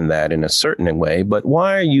understand that in a certain way, but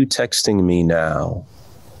why are you texting me now?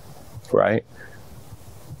 Right?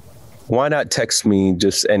 Why not text me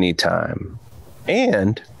just anytime?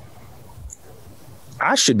 And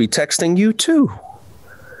I should be texting you too,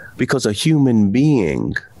 because a human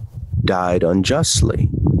being died unjustly,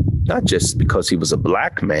 not just because he was a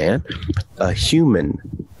Black man, a human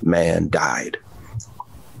man died.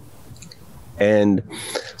 And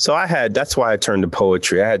so that's why I turned to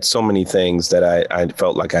poetry. I had so many things that I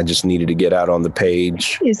felt like I just needed to get out on the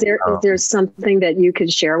page. Is there something that you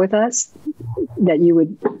could share with us that you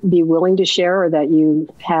would be willing to share, or that you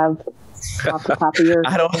have off the top of your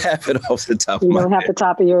I don't have it off the top of my head. You don't have the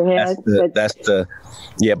top of your head?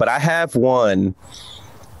 But I have one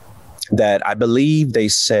that I believe they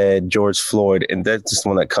said George Floyd, and that's just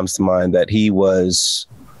one that comes to mind, that he was,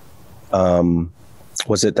 there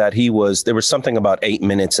was something about 8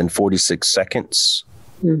 minutes and 46 seconds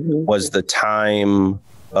was the time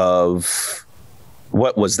of,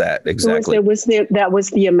 what was that exactly? That was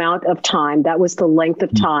the amount of time. That was the length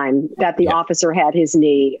of time that the officer had his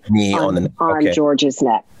knee on George's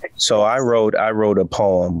neck. So I wrote a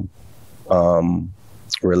poem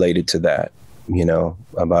related to that,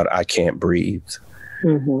 about I can't breathe.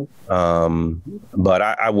 But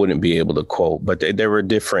I wouldn't be able to quote, but there were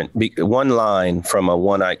different, one line from a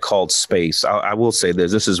one I called Space. I will say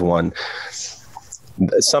this is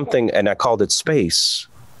something, and I called it Space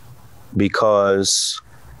because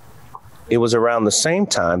it was around the same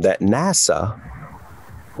time that NASA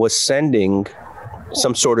was sending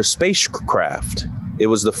some sort of spacecraft. It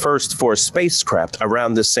was the first for a spacecraft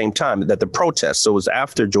around the same time that the protests. So it was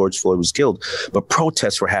after George Floyd was killed, but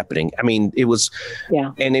protests were happening. I mean, it was,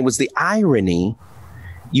 and it was the irony.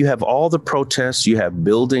 You have all the protests, you have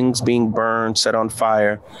buildings being burned, set on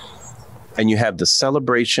fire, and you have the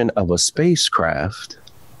celebration of a spacecraft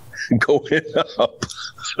going up.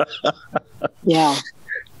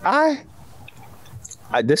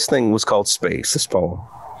 This thing was called Space, this poem.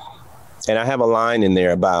 And I have a line in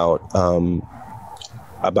there about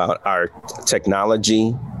our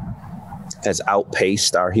technology has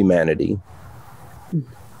outpaced our humanity,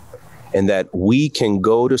 and that we can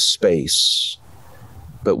go to space,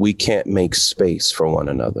 but we can't make space for one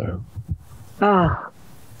another.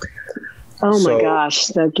 My gosh,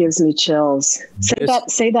 that gives me chills.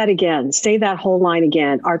 Say that again. Say that whole line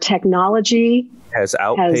again. Our technology has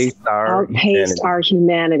outpaced our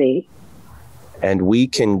humanity. And we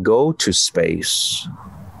can go to space,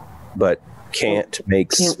 but can't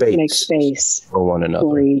make space for one another.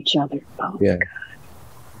 For each other. Oh, yeah. God.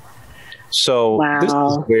 So This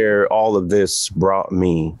is where all of this brought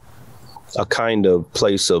me a kind of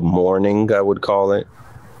place of mourning, I would call it.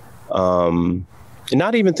 And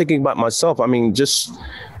not even thinking about myself. I mean, just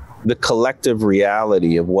the collective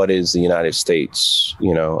reality of what is the United States,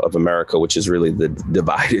 of America, which is really the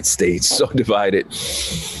divided states, so divided,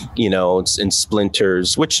 it's in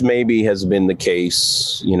splinters, which maybe has been the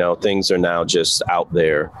case. Things are now just out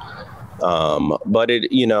there. But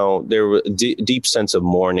there was a deep sense of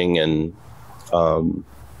mourning and,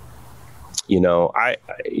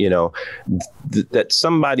 that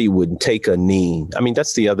somebody would take a knee. I mean,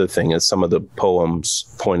 that's the other thing, as some of the poems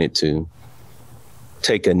pointed to.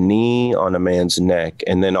 Take a knee on a man's neck,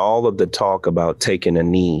 and then all of the talk about taking a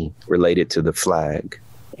knee related to the flag.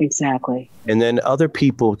 Exactly. And then other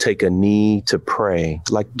people take a knee to pray,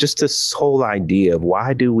 like just this whole idea of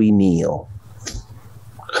why do we kneel?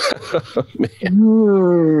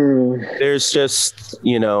 There's just,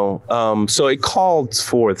 so it called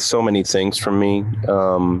forth so many things from me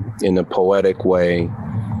in a poetic way,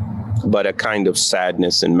 but a kind of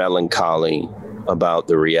sadness and melancholy about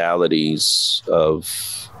the realities of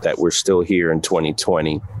that we're still here in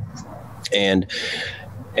 2020. And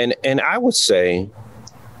I would say,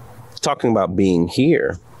 talking about being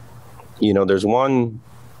here, there's one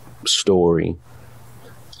story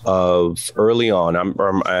of early on.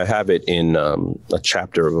 I have it in a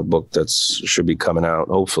chapter of a book that should be coming out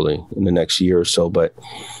hopefully in the next year or so, but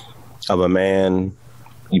of a man,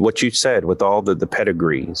 what you said with all the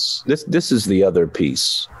pedigrees. This is the other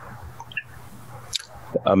piece.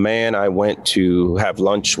 A man I went to have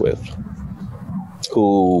lunch with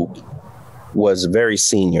who was very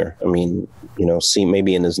senior. I mean,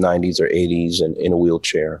 maybe in his 90s or 80s and in a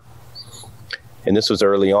wheelchair. And this was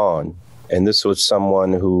early on. And this was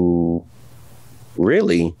someone who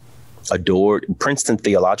really adored Princeton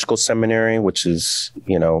Theological Seminary, which is,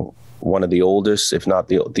 one of the oldest, if not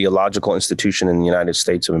the theological institution in the United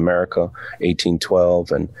States of America,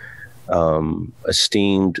 1812, and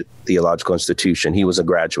esteemed theological institution. He was a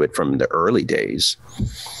graduate from the early days,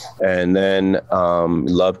 and then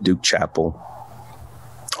loved Duke Chapel,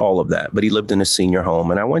 all of that. But he lived in a senior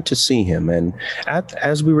home, and I went to see him. And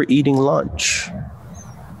as we were eating lunch,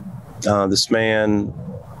 this man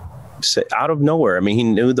said, out of nowhere, I mean, he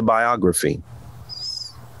knew the biography.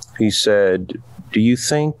 He said, "Do you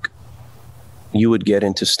think you would get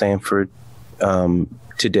into Stanford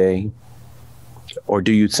today? Or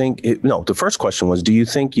do you think, the first question was, do you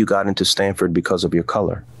think you got into Stanford because of your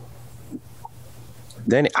color?"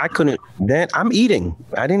 Then I'm eating.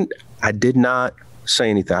 I did not say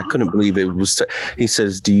anything. I couldn't believe it was, he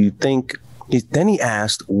says, "Do you think," then he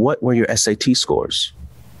asked, "What were your SAT scores?"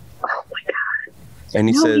 Oh my God. And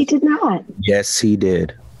he said, he did not. Yes, he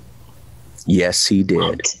did. Yes, he did.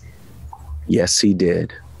 What? Yes, he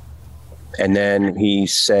did. And then he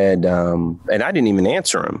said, and I didn't even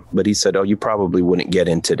answer him, but he said, "Oh, you probably wouldn't get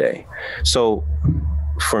in today." So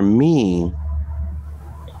for me,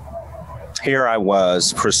 here I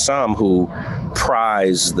was, for some who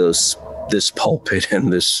prize this pulpit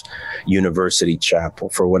and this university chapel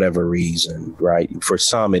for whatever reason, right? For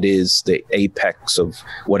some, it is the apex of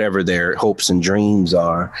whatever their hopes and dreams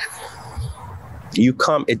are. You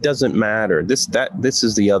come, it doesn't matter. This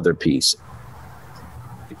is the other piece.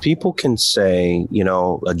 People can say,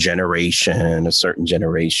 a certain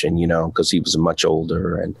generation, because he was much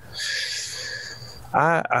older, and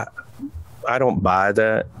I don't buy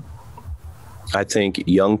that. I think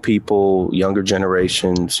young people, younger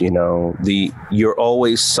generations, you're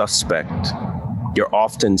always suspect. You're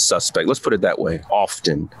often suspect. Let's put it that way.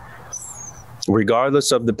 Often,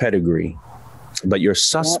 regardless of the pedigree, but you're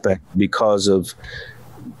suspect because of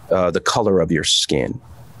the color of your skin.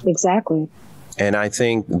 Exactly. And I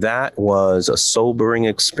think that was a sobering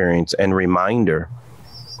experience and reminder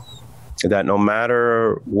that no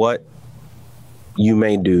matter what you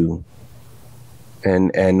may do,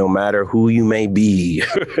 and no matter who you may be,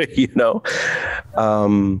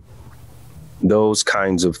 those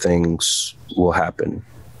kinds of things will happen,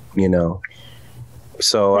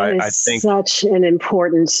 So I think such an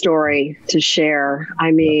important story to share.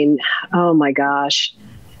 I mean, oh my gosh.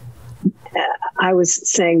 I was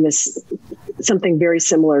saying something very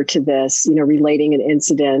similar to this, relating an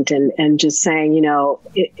incident and just saying,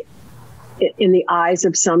 in the eyes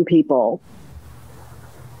of some people,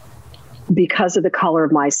 because of the color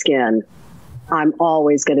of my skin, I'm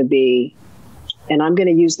always going to be, and I'm going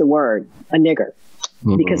to use the word, a nigger,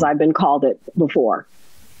 because I've been called it before.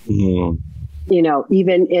 Mm-hmm.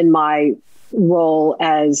 Even in my role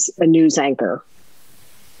as a news anchor.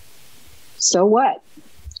 So what?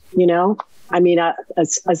 You know, I mean, a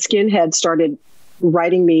skinhead started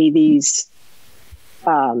writing me these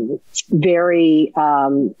very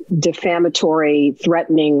defamatory,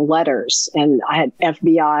 threatening letters. And I had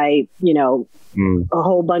FBI, you know, a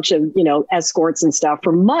whole bunch of, you know, escorts and stuff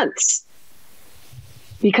for months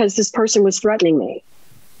because this person was threatening me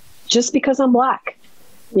just because I'm Black.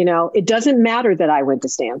 You know, it doesn't matter that I went to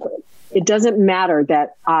Stanford. It doesn't matter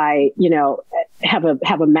that I, you know, have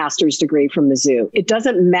a master's degree from Mizzou. It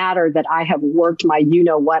doesn't matter that I have worked my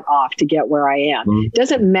you-know-what off to get where I am. It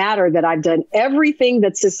doesn't matter that I've done everything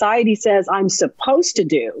that society says I'm supposed to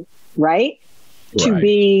do, right? To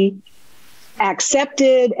be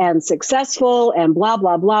accepted and successful and blah,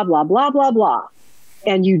 blah, blah, blah, blah, blah, blah.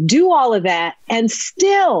 And you do all of that and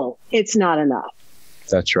still it's not enough.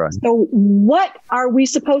 That's right. So what are we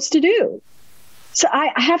supposed to do? So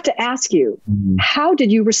I have to ask you, how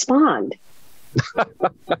did you respond?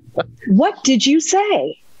 What did you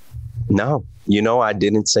say? No, you know, I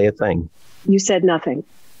didn't say a thing. You said nothing.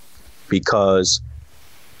 Because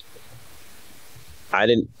I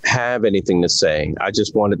didn't have anything to say. I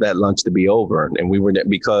just wanted that lunch to be over. And we were there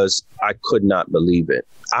because I could not believe it.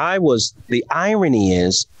 The irony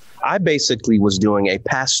is, I basically was doing a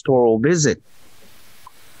pastoral visit.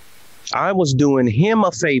 I was doing him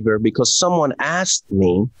a favor because someone asked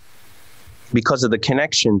me, because of the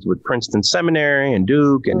connections with Princeton Seminary and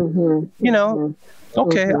Duke, and you know,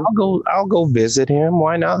 okay, I'll go visit him.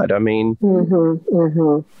 Why not? I mean,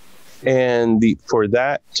 and for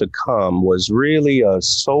that to come was really a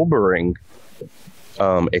sobering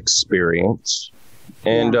experience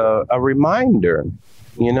and a reminder,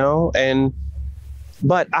 you know.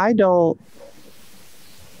 But I don't,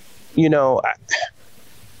 you know.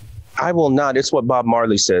 I will not. It's what Bob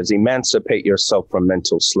Marley says. Emancipate yourself from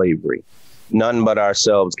mental slavery. None but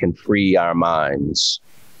ourselves can free our minds.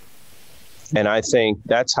 And I think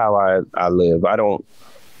that's how I live.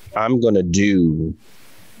 I'm going to do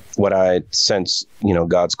what I sense, you know,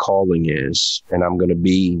 God's calling is, and I'm going to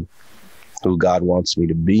be who God wants me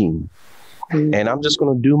to be. And I'm just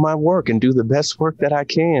going to do my work and do the best work that I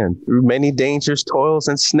can through many dangers, toils,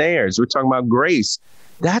 and snares. We're talking about grace.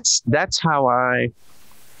 That's how I,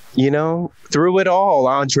 you know, through it all,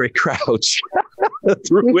 Andre Crouch,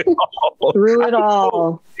 through it all, through it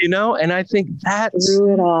all, you know, and I think that's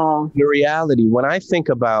through it all. The reality. When I think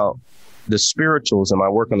about the spirituals and my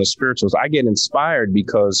work on the spirituals, I get inspired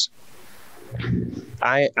because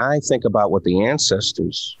I think about what the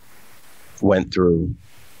ancestors went through.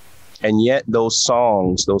 And yet those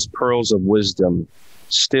songs, those pearls of wisdom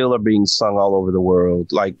still are being sung all over the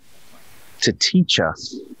world, like to teach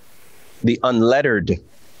us, the unlettered,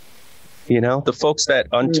 you know, the folks that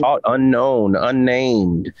untaught, unknown,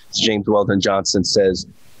 unnamed, as James Weldon Johnson says,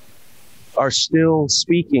 are still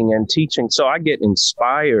speaking and teaching. So I get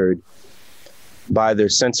inspired by their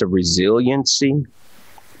sense of resiliency,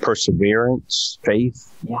 perseverance,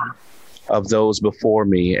 faith of those before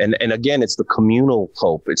me. And again, it's the communal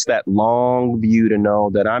hope. It's that long view to know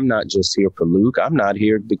that I'm not just here for Luke. I'm not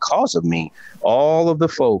here because of me. All of the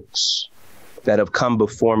folks that have come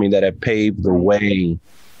before me, that have paved the way,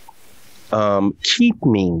 keep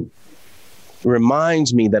me,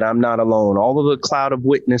 reminds me that I'm not alone. All of the cloud of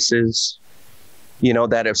witnesses, you know,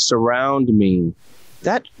 that have surrounded me,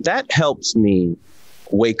 that helps me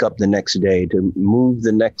wake up the next day, to move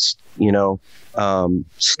the next, you know,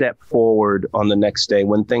 step forward on the next day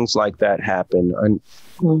when things like that happen. And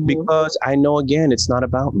because I know, again, it's not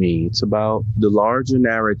about me. It's about the larger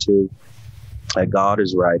narrative that God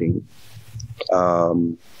is writing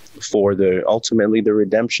for ultimately the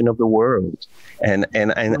redemption of the world. And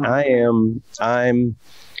I'm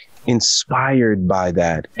inspired by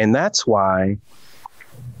that. And that's why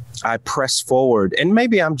I press forward. And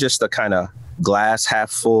maybe I'm just a kind of glass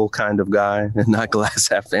half full kind of guy and not glass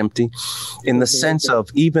half empty, in the sense of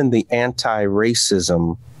even the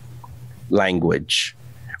anti-racism language,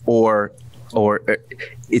 or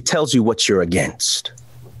it tells you what you're against.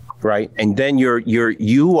 Right. And then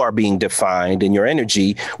you are being defined in your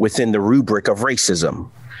energy within the rubric of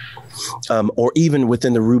racism, or even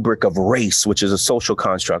within the rubric of race, which is a social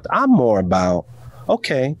construct. I'm more about,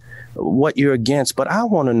 OK, what you're against, but I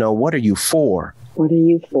want to know, what are you for? What are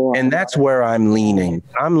you for? And that's where I'm leaning.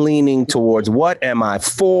 I'm leaning towards what am I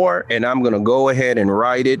for? And I'm going to go ahead and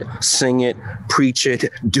write it, sing it, preach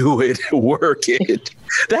it, do it, work it.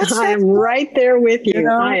 I am right there with you.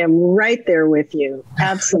 I am right there with you.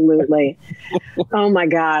 Absolutely. Oh my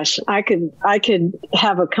gosh. I could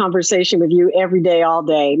have a conversation with you every day, all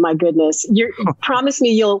day. My goodness. Promise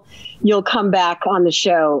me you'll come back on the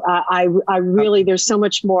show. I really, there's so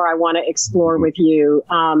much more I want to explore with you.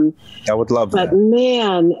 I would love that. But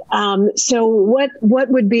man, so what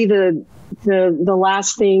would be the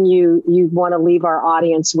last thing you want to leave our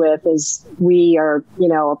audience with as we are,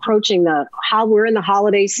 approaching we're in the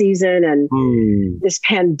holiday season and this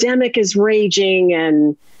pandemic is raging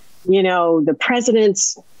and, the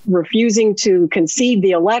president's refusing to concede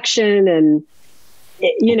the election and,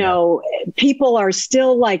 people are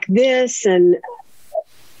still like this. And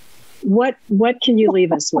what can you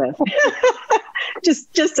leave us with?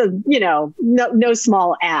 just a, no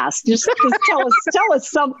small ask. Just tell us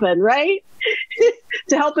something, right?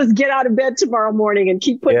 To help us get out of bed tomorrow morning and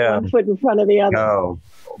keep putting one foot in front of the other. No.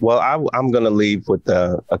 Well, I'm going to leave with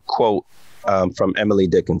a quote from Emily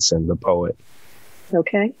Dickinson, the poet.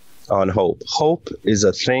 Okay. On hope. Hope is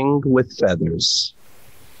a thing with feathers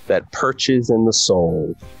that perches in the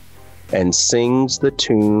soul and sings the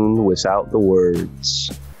tune without the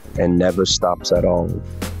words and never stops at all.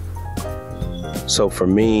 So for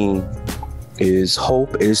me,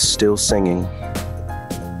 hope is still singing.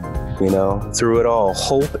 Through it all,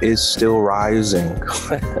 hope is still rising.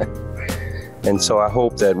 And so I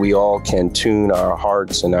hope that we all can tune our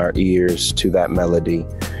hearts and our ears to that melody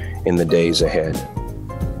in the days ahead.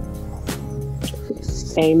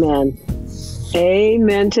 Amen.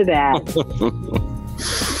 Amen to that.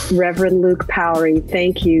 Reverend Luke Powery,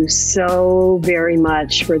 thank you so very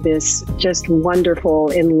much for this just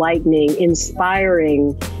wonderful, enlightening,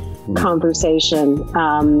 inspiring conversation.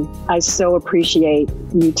 I so appreciate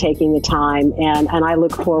you taking the time, and I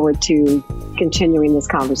look forward to continuing this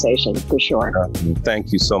conversation for sure.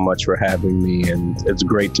 Thank you so much for having me, and it's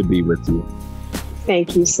great to be with you.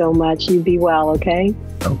 Thank you so much. You be well, okay?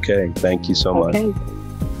 Okay. Thank you so much.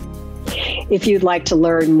 If you'd like to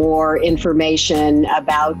learn more information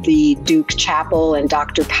about the Duke Chapel and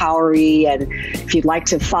Dr. Powery, and if you'd like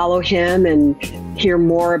to follow him and hear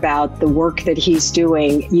more about the work that he's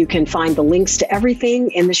doing, you can find the links to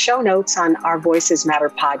everything in the show notes on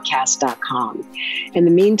ourvoicesmatterpodcast.com. In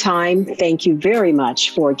the meantime, thank you very much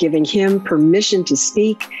for giving him permission to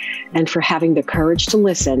speak and for having the courage to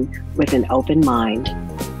listen with an open mind.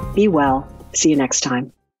 Be well. See you next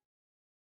time.